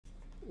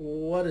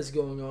What is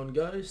going on,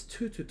 guys?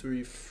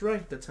 223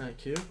 Frank the Tank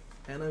here,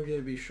 and I'm going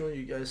to be showing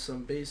you guys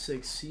some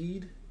basic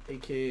SEAD,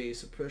 aka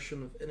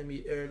Suppression of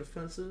Enemy Air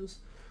Defenses,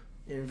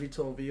 in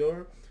VTOL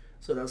VR.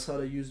 So that's how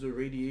to use the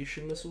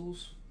radiation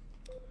missiles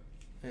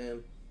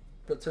and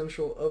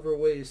potential other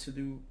ways to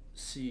do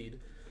SEAD.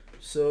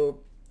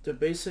 So the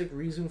basic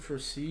reason for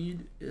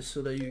SEAD is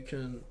so that you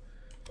can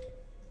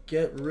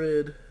get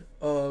rid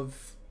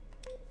of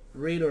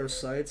radar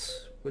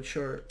sites, which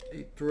are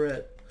a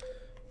threat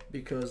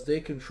because they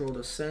control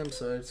the SAM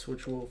sites,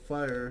 which will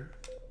fire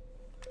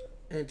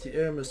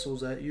anti-air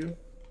missiles at you.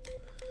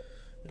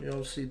 And you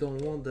obviously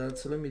don't want that,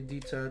 so let me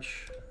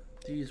detach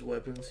these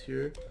weapons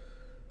here,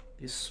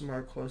 these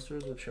smart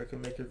clusters, which I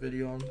can make a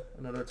video on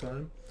another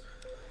time.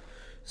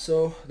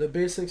 So the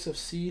basics of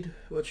SEAD,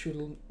 what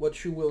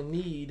you will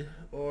need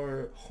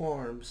are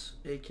HARMs,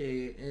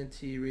 aka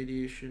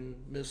anti-radiation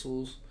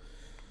missiles.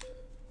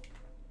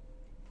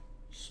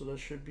 So that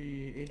should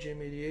be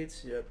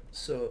AGM88s, yep.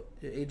 So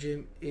the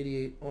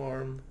AGM88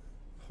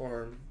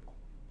 HARM,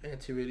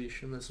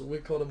 anti-radiation missile. We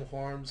call them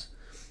HARMs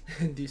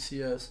in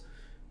DCS.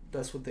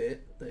 That's what the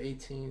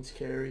 18s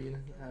carry,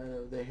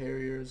 the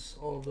Harriers,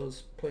 all of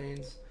those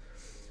planes,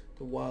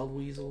 the Wild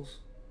Weasels.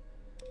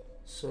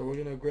 So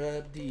we're gonna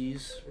grab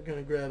these. We're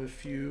gonna grab a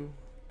few,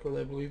 because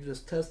I believe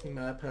this testing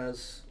map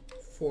has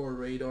 4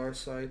 radar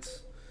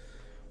sites.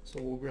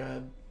 So we'll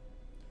grab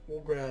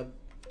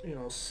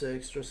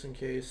 6 just in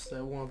case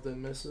that one of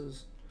them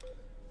misses.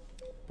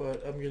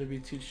 But I'm gonna be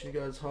teaching you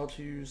guys how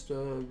to use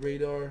the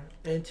radar,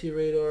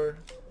 anti-radar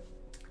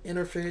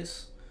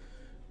interface,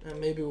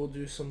 and maybe we'll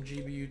do some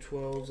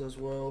GBU-12s as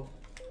well,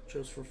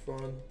 just for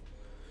fun,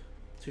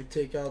 to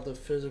take out the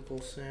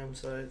physical SAM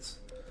sites.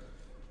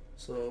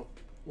 So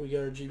we got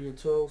our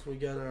GBU-12s, we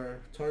got our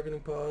targeting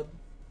pod.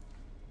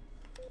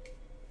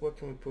 What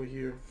can we put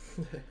here?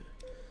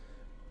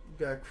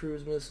 We got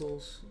cruise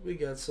missiles, we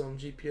got some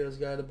GPS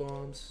guided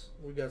bombs,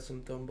 we got some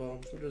dumb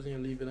bombs. We're just gonna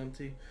leave it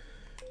empty.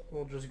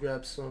 We'll just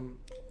grab some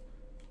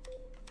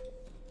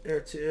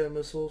air-to-air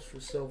missiles for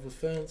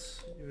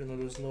self-defense, even though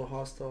there's no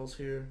hostiles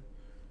here.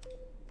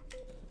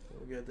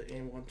 We got the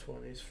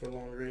AIM-120s for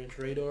long-range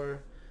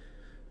radar.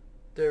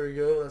 There we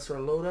go. That's our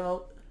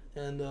loadout,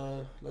 and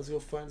let's go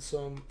find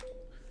some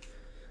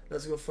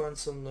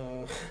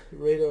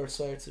radar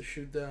sites to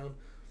shoot down.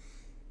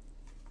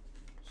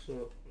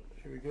 So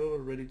here we go. We're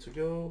ready to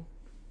go.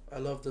 I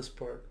love this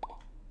part.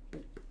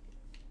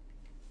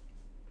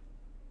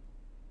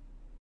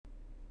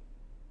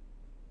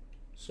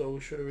 So we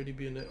should already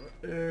be in the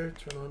air.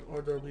 Turn on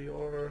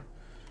RWR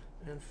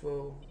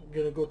info. We're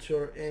gonna go to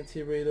our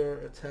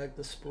anti-radar attack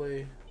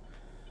display,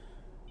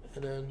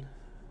 and then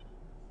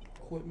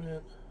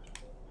equipment,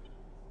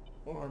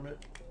 arm it.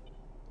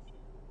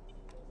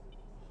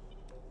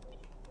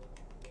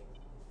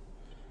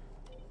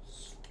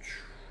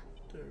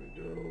 There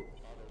we go.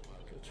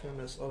 Turn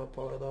this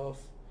autopilot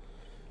off.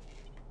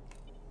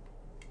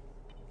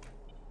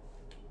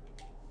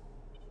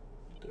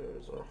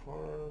 There's our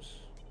HARMs.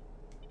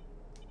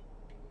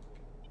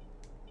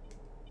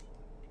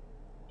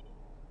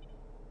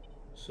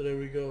 So there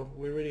we go.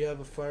 We already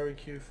have a firing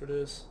cue for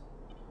this.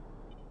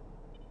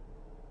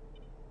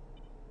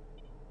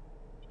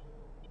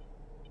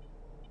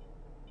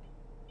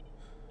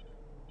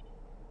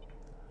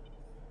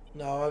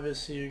 Now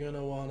obviously you're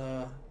gonna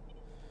wanna,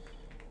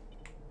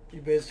 you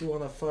basically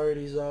wanna fire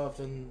these off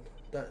and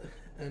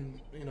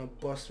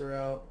bust her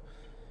out.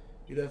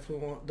 You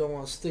definitely don't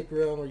want to stick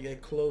around or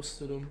get close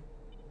to them.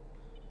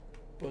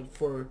 But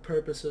for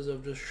purposes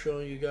of just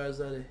showing you guys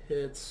that it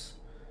hits,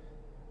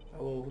 I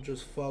will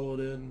just follow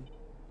it in.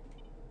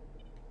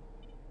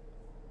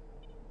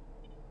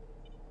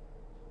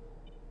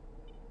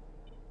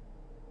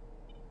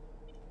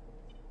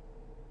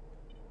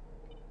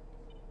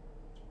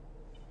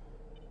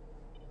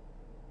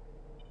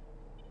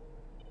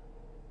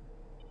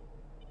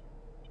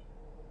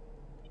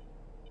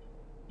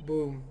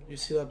 Boom, you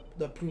see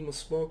that plume of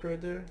smoke right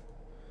there?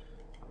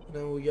 And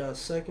then we got a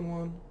second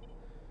one.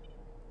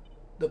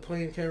 The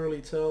plane can't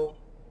really tell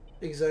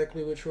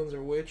exactly which ones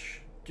are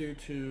which due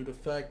to the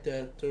fact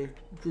that they're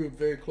grouped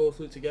very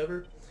closely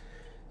together.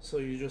 So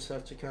you just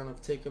have to kind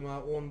of take them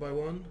out one by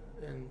one.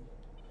 And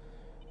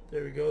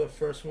there we go, the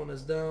first one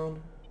is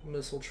down.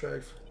 Missile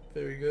track,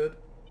 very good.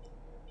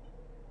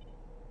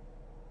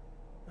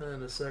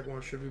 And the second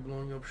one should be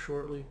blowing up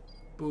shortly.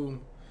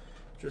 Boom,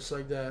 just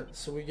like that.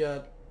 So we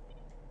got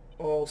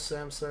all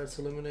SAM sites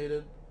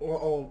eliminated, or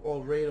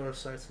all radar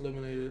sites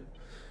eliminated,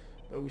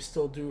 but we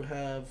still do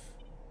have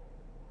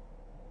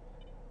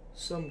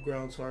some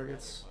ground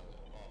targets.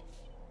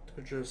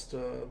 They're just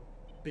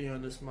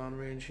beyond this mountain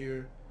range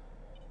here.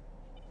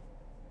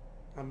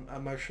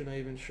 I'm actually not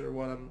even sure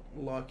what I'm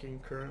locking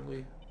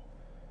currently.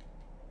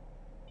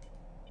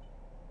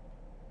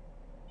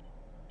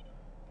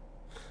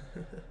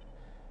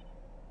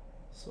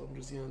 So I'm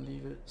just gonna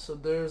leave it. So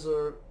there's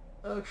our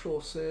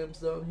actual SAMs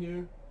down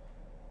here.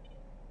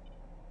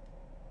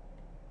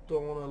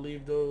 Don't want to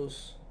leave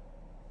those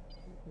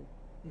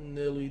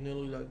nilly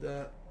like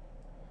that.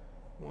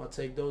 want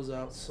to take those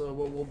out. So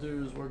what we'll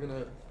do is we're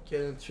gonna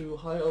get into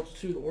high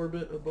altitude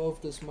orbit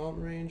above this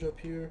mountain range up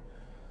here,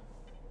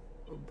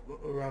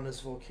 around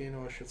this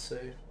volcano, I should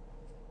say.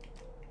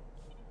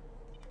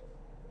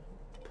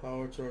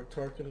 Power to our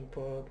targeting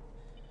pod.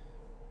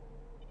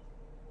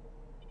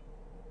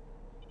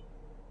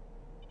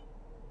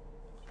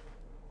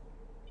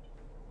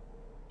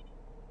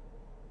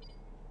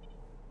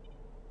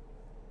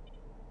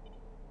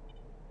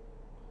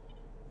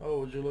 Oh,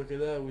 would you look at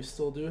that? We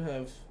still do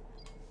have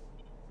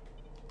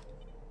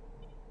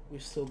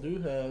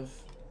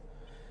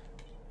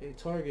a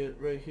target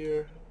right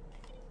here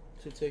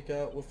to take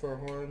out with our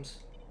horns.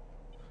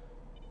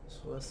 So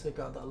let's take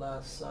out that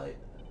last site.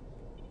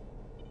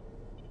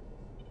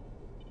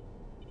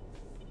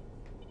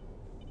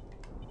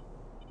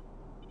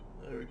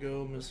 There we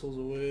go, missiles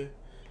away.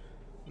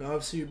 Now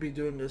obviously you'd be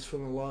doing this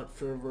from a lot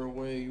further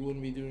away. You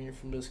wouldn't be doing it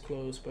from this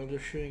close, but I'm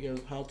just showing you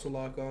guys how to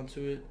lock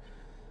onto it,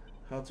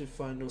 how to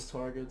find those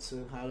targets,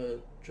 and how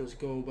to just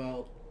go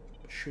about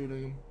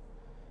shooting them.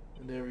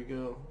 And there we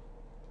go.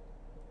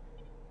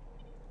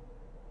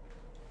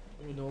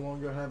 We no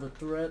longer have a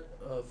threat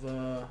of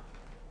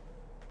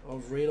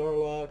radar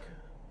lock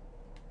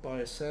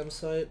by a SAM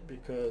site,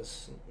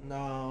 because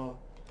now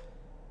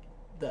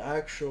the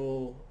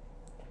actual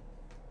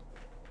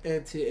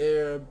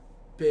anti-air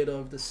bit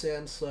of the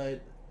SAM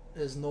site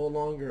is no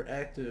longer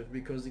active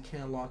because they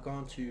can't lock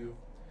onto you.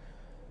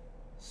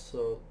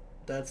 So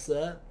that's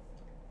that.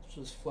 Let's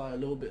just fly a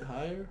little bit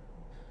higher.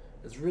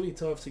 It's really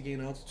tough to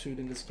gain altitude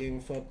in this game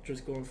without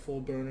just going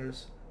full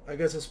burners. I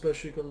guess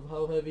especially because of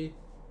how heavy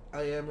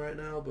I am right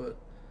now, but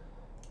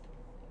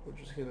we're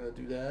just gonna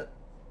do that.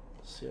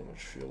 See how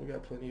much fuel. We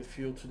got plenty of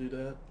fuel to do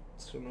that,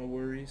 so no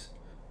worries.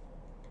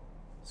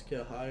 Let's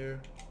get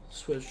higher.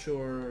 Switch to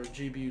our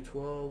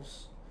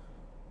GBU-12s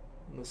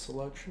in the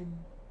selection.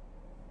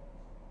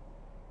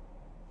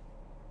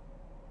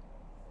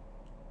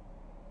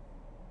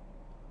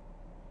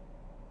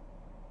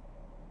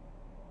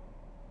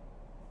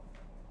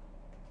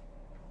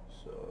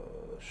 So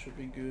that should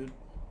be good.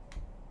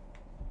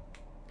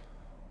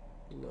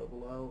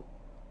 Level out.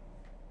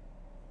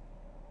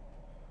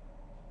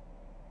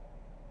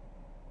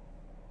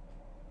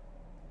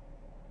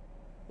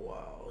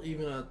 Wow,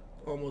 even at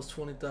almost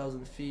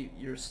 20,000 feet,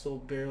 you're still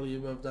barely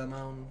above that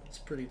mountain. It's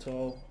pretty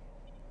tall.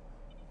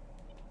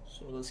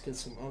 So let's get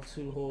some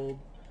altitude hold.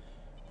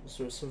 This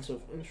is our sense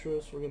of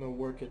interest. We're gonna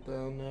work it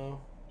down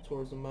now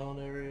towards the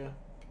mountain area.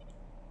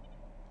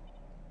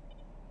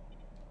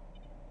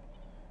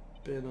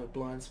 Been a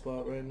blind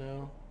spot right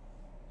now,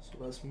 so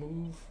let's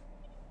move.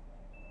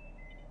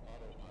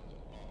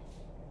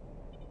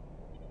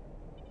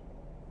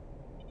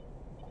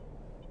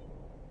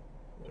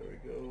 There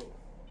we go.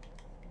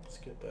 Let's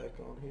get back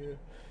on here.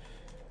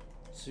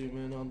 Zoom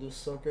in on this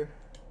sucker.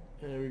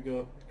 And there we go.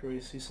 You can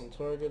already see some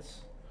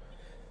targets.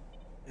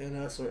 And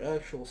that's our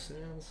actual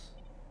sands.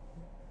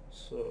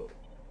 So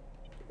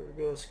there we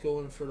go. Let's go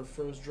in for the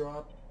first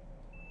drop.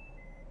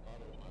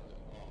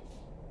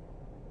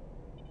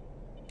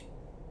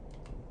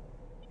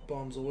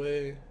 Bombs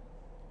away.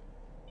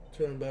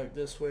 Turn back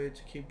this way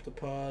to keep the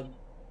pod,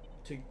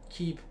 to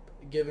keep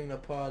giving the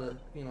pod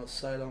a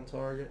sight on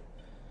target.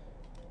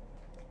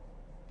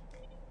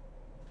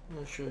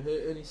 It should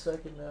hit any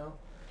second now.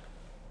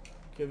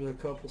 Give it a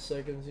couple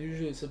seconds.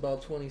 Usually it's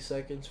about 20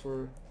 seconds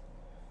for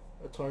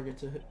a target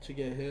to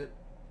get hit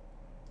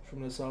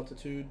from this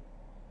altitude.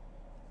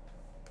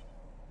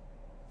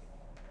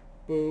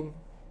 Boom,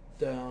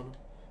 down,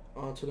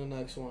 on to the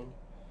next one.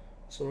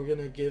 So we're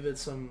gonna give it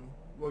some.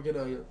 We're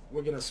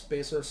gonna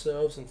space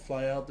ourselves and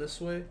fly out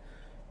this way,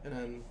 and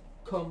then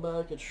come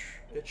back. It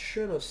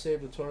should have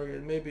saved the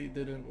target. Maybe it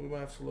didn't. We might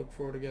have to look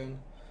for it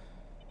again.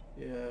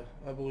 Yeah,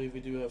 I believe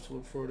we do have to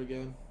look for it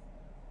again.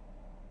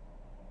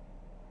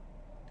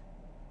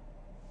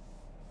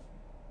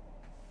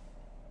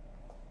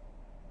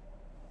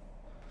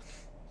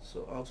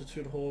 So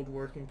altitude hold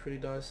working pretty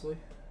nicely.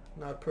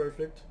 Not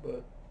perfect,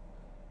 but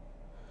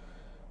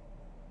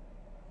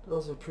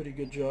does a pretty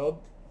good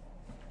job.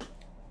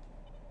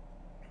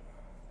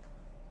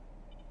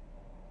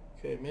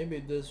 Okay, maybe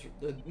it does.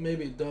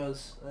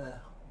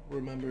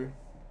 Remember.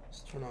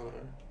 Let's turn on our.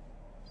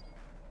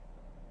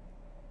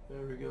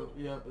 There we go.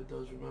 Yep, it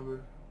does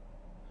remember.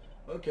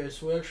 Okay,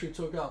 so we actually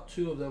took out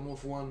 2 of them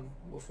with one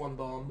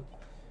bomb.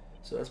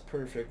 So that's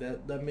perfect.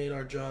 That made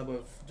our job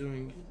of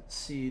doing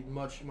SEAD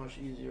much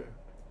easier.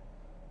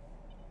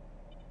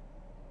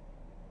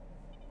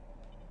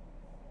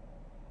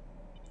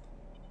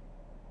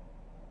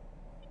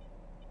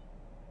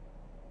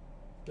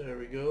 There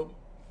we go.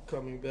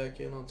 Coming back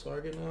in on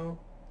target now.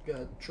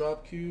 Got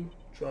drop Q,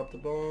 drop the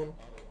bomb.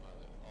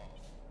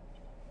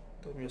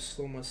 I'm gonna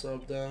slow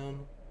myself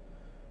down.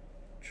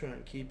 Try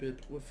and keep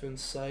it within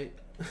sight.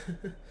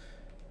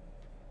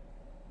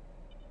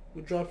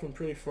 We dropped from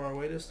pretty far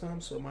away this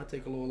time, so it might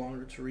take a little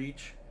longer to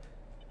reach.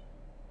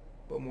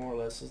 But more or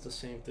less it's the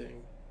same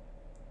thing.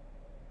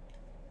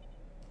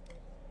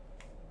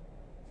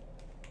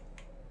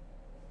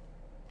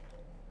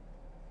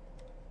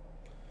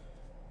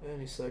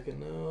 Any second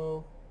now.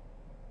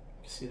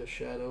 You can see the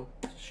shadow.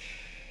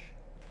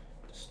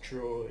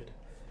 Destroyed.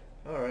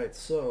 Alright,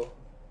 so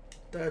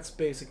that's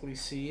basically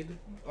SEAD.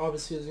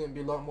 Obviously it's going to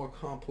be a lot more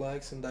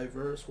complex and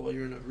diverse while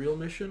you're in a real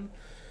mission,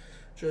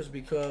 just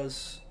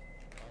because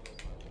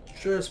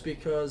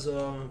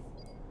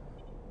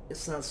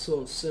it's not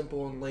so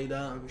simple and laid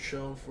out and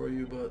shown for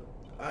you, but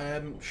I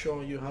am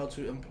showing you how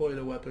to employ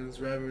the weapons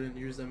rather than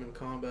use them in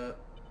combat.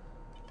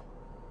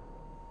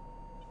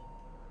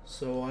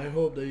 So I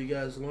hope that you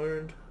guys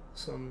learned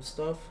some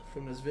stuff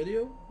from this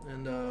video,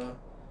 and if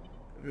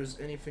there's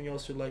anything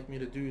else you'd like me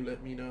to do,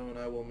 let me know and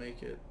I will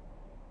make it.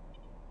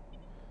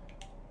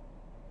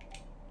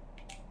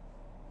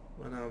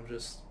 But now I'm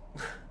just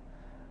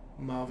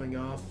mouthing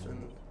off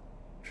and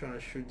trying to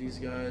shoot these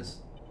guys.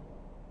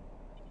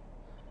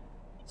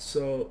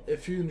 So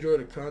if you enjoy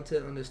the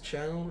content on this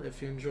channel,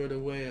 if you enjoy the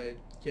way I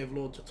give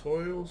little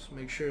tutorials,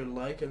 make sure to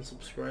like and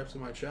subscribe to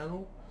my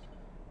channel.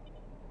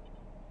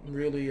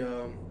 Really,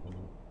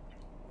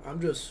 I'm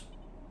just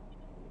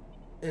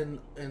in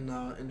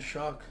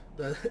shock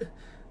that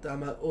that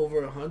I'm at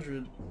over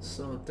 100.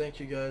 So thank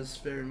you guys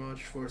very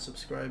much for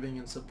subscribing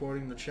and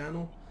supporting the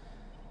channel.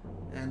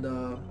 And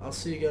I'll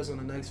see you guys on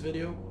the next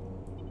video.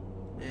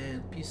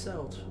 And peace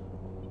out.